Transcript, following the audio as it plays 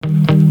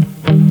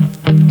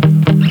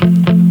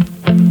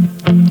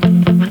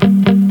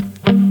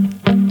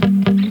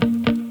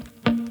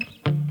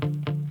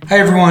Hi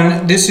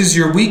everyone, this is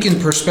your week in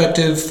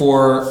perspective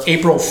for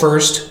April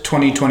 1st,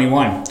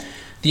 2021.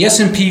 The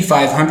S&P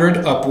 500,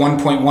 up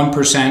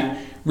 1.1%,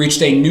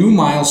 reached a new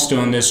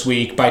milestone this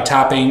week by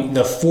topping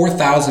the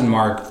 4,000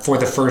 mark for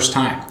the first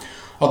time,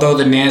 although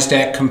the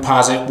Nasdaq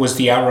Composite was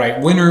the outright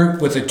winner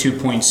with a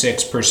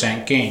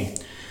 2.6% gain.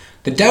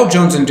 The Dow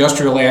Jones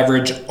Industrial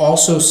Average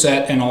also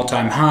set an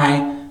all-time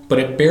high, but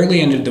it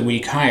barely ended the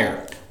week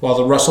higher, while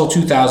the Russell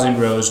 2000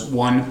 rose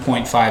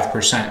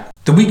 1.5%.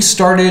 The week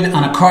started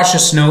on a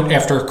cautious note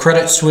after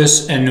Credit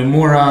Suisse and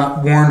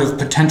Nomura warned of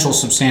potential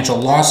substantial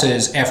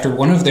losses after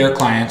one of their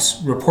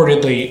clients,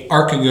 reportedly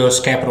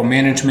Archegos Capital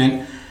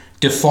Management,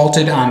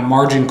 defaulted on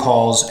margin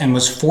calls and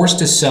was forced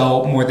to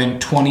sell more than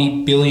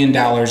 $20 billion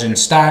in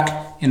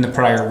stock in the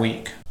prior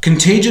week.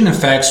 Contagion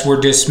effects were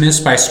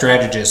dismissed by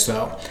strategists,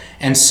 though,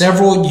 and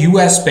several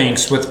U.S.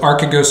 banks with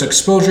Archegos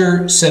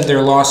exposure said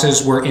their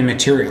losses were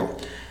immaterial.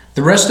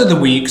 The rest of the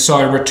week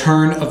saw a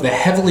return of the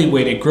heavily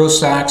weighted growth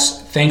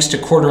stocks thanks to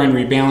quarter-end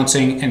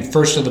rebalancing and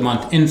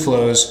first-of-the-month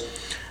inflows,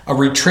 a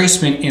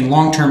retracement in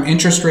long-term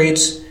interest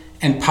rates,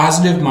 and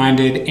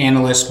positive-minded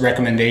analyst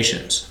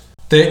recommendations.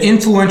 The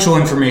influential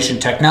information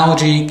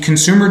technology,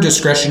 consumer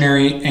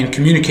discretionary, and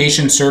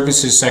communication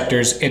services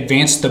sectors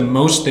advanced the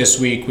most this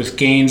week with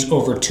gains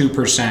over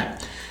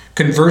 2%.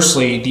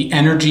 Conversely, the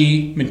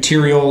energy,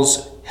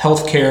 materials,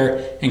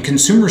 healthcare, and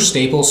consumer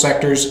staple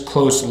sectors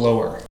closed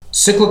lower.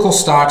 Cyclical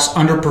stocks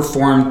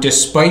underperformed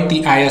despite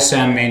the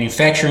ISM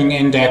Manufacturing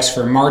Index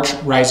for March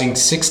rising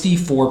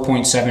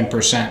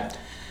 64.7%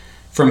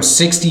 from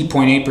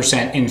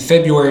 60.8% in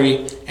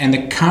February, and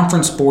the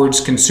Conference Board's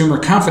Consumer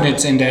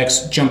Confidence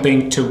Index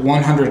jumping to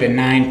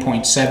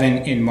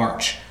 109.7 in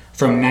March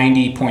from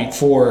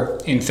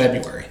 90.4 in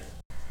February.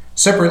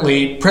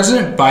 Separately,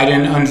 President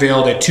Biden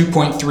unveiled a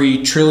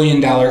 $2.3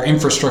 trillion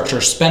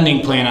infrastructure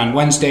spending plan on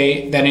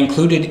Wednesday that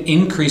included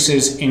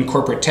increases in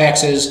corporate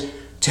taxes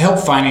to help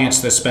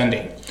finance the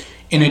spending.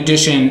 In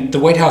addition, the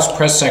White House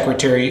press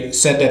secretary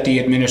said that the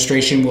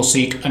administration will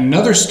seek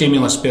another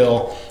stimulus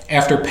bill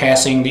after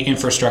passing the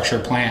infrastructure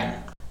plan.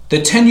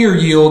 The 10-year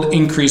yield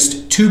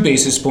increased 2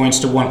 basis points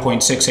to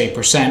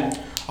 1.68%,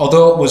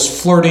 although it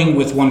was flirting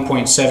with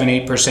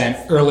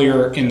 1.78%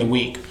 earlier in the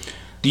week.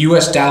 The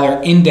U.S. dollar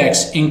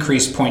index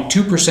increased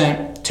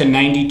 0.2% to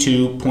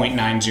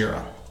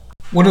 92.90.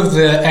 One of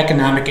the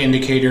economic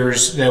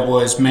indicators that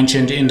was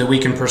mentioned in the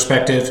Week in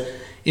Perspective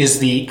is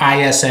the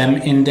ISM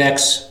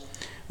Index,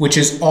 which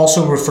is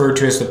also referred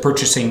to as the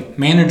Purchasing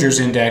Managers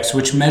Index,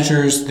 which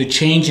measures the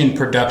change in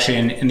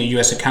production in the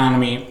U.S.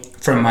 economy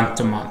from month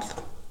to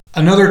month.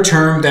 Another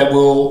term that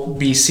will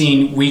be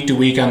seen week to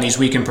week on these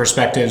Week in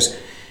Perspectives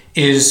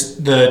is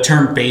the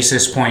term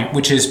basis point,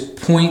 which is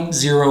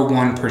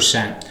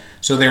 0.01%.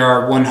 So there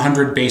are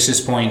 100 basis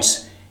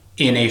points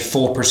in a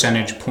full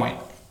percentage point.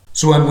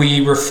 So when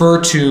we refer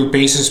to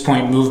basis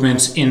point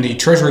movements in the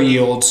Treasury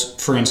yields,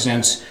 for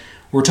instance,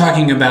 we're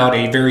talking about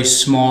a very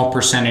small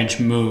percentage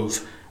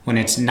move when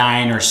it's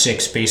 9 or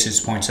 6 basis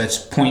points. That's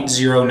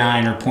 0.09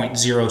 or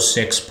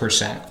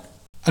 0.06%.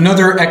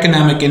 Another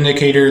economic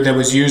indicator that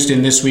was used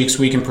in this week's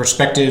Week in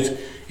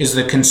Perspective is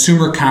the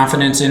Consumer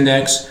Confidence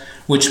Index,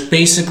 which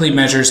basically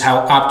measures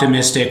how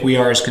optimistic we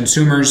are as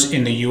consumers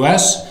in the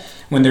U.S.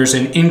 When there's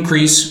an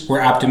increase, we're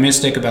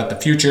optimistic about the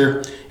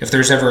future. If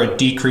there's ever a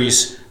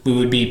decrease, we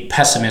would be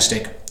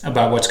pessimistic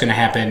about what's going to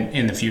happen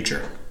in the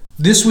future.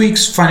 This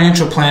week's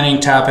financial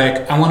planning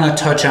topic, I want to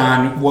touch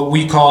on what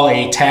we call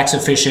a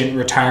tax-efficient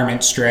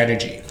retirement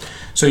strategy.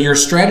 So your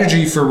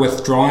strategy for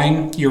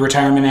withdrawing your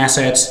retirement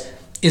assets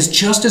is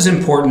just as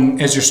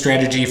important as your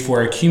strategy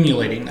for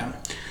accumulating them.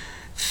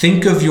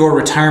 Think of your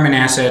retirement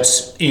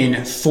assets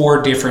in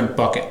 4 different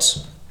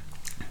buckets.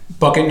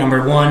 Bucket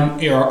number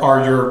 1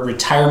 are your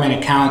retirement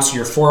accounts,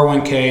 your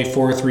 401k,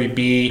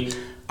 403b,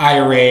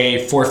 IRA,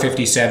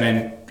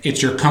 457.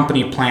 It's your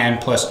company plan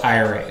plus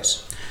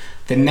IRAs.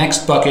 The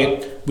next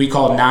bucket we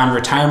call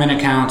non-retirement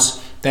accounts.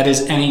 That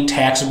is any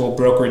taxable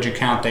brokerage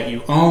account that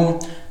you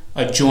own,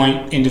 a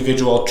joint,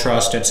 individual,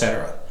 trust,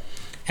 etc.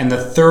 And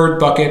the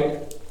third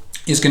bucket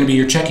is going to be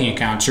your checking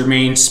accounts, your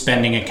main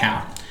spending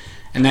account.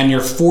 And then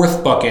your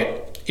fourth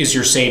bucket is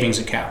your savings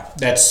account.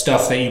 That's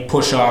stuff that you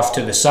push off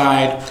to the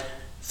side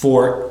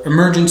for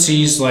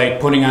emergencies like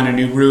putting on a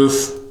new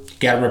roof,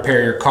 got to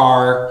repair your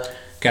car,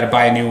 got to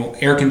buy a new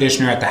air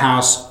conditioner at the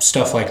house,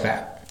 stuff like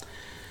that.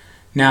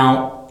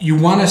 Now, you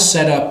want to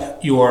set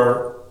up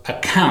your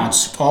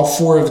accounts, all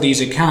 4 of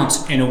these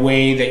accounts, in a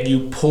way that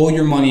you pull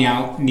your money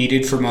out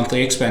needed for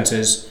monthly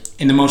expenses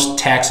in the most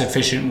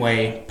tax-efficient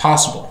way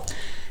possible.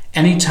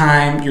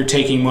 Anytime you're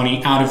taking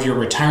money out of your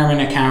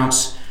retirement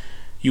accounts,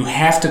 you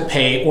have to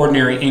pay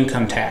ordinary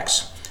income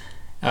tax.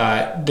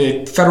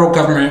 The federal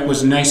government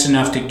was nice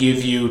enough to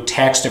give you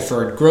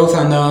tax-deferred growth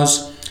on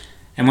those,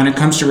 and when it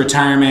comes to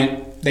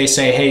retirement, they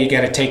say, hey, you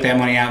got to take that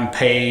money out and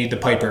pay the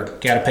piper,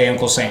 got to pay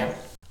Uncle Sam.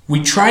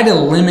 We try to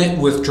limit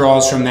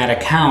withdrawals from that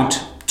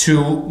account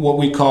to what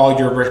we call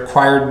your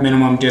required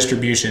minimum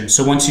distribution.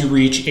 So once you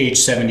reach age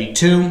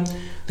 72,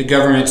 the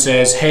government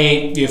says,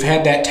 hey, you've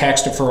had that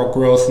tax deferral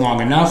growth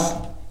long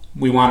enough.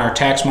 We want our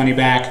tax money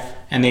back,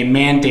 and they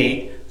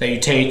mandate that you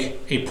take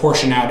a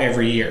portion out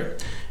every year.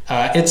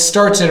 It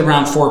starts at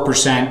around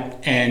 4%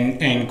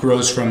 and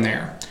grows from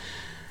there.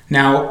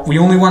 Now, we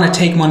only want to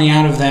take money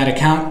out of that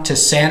account to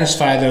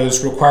satisfy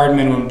those required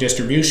minimum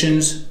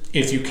distributions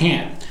if you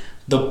can.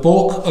 The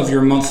bulk of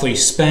your monthly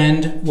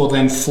spend will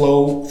then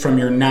flow from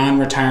your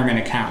non-retirement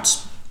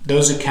accounts.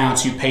 Those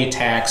accounts you pay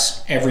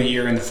tax every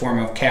year in the form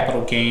of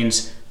capital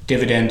gains,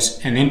 dividends,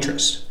 and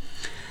interest.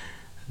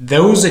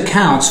 Those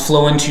accounts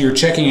flow into your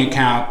checking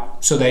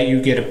account so that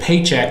you get a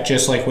paycheck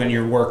just like when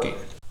you're working.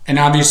 And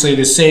obviously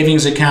the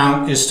savings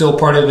account is still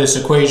part of this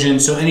equation,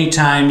 so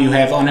anytime you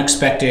have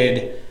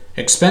unexpected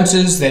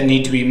expenses that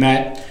need to be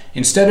met,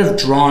 instead of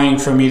drawing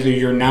from either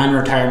your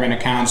non-retirement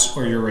accounts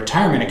or your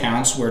retirement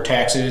accounts where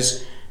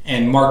taxes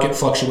and market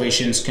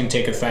fluctuations can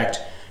take effect,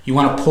 you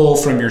want to pull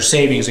from your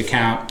savings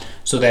account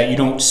so that you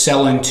don't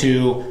sell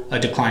into a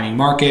declining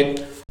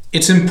market.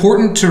 It's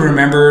important to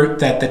remember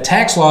that the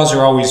tax laws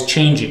are always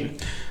changing.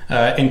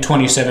 In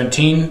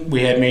 2017,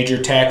 we had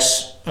major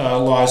tax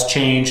laws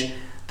change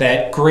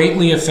that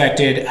greatly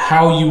affected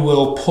how you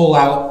will pull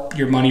out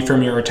your money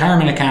from your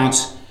retirement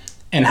accounts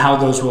and how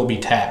those will be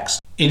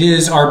taxed. It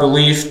is our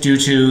belief, due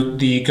to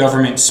the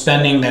government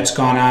spending that's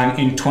gone on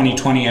in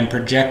 2020 and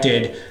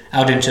projected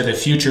out into the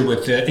future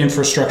with the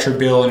infrastructure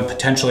bill and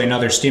potentially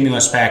another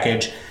stimulus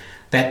package,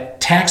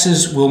 that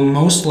taxes will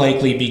most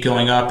likely be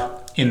going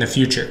up in the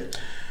future.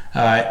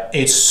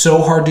 It's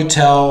so hard to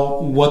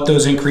tell what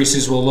those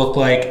increases will look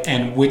like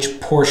and which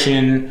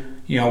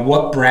portion,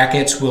 what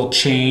brackets will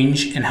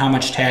change and how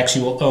much tax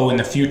you will owe in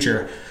the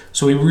future.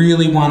 So we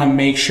really want to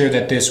make sure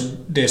that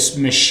this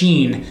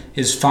machine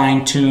is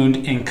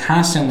fine-tuned and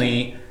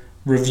constantly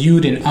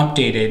reviewed and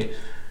updated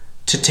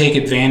to take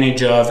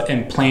advantage of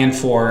and plan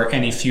for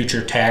any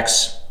future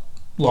tax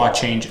law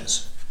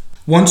changes.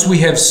 Once we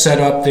have set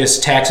up this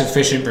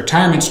tax-efficient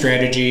retirement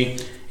strategy,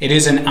 it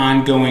is an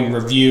ongoing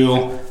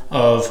review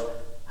of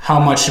how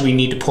much we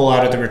need to pull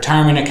out of the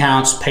retirement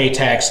accounts, pay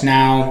tax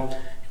now,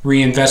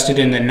 reinvest it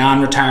in the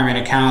non-retirement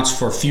accounts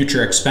for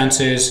future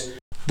expenses.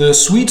 The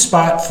sweet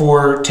spot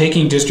for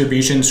taking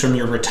distributions from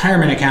your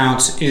retirement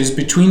accounts is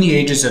between the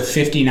ages of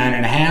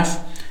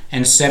 59.5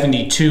 and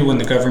 72 when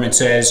the government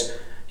says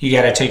you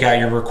got to take out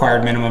your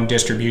required minimum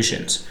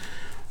distributions.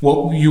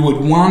 What you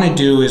would want to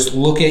do is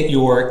look at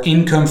your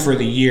income for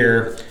the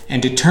year and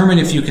determine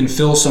if you can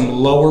fill some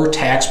lower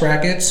tax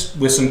brackets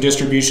with some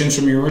distributions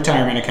from your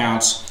retirement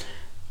accounts,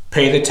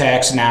 pay the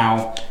tax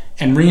now,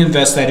 and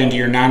reinvest that into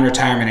your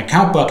non-retirement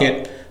account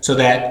bucket so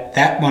that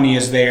that money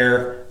is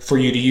there for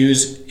you to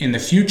use in the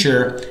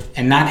future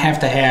and not have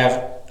to have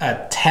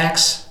a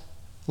tax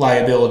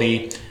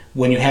liability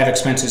when you have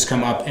expenses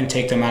come up and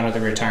take them out of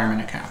the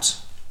retirement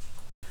accounts.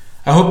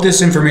 I hope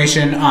this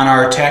information on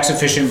our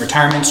tax-efficient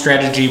retirement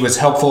strategy was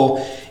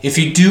helpful. If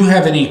you do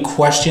have any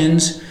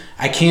questions,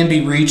 I can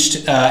be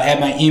reached at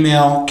my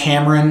email,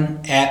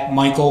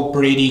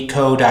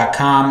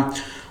 Cameron@michaelbradyco.com,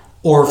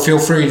 or feel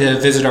free to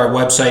visit our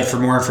website for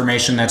more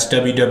information. That's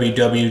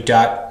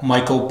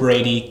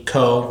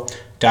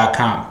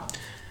www.michaelbradyco.com.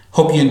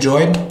 Hope you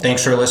enjoyed.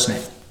 Thanks for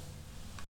listening.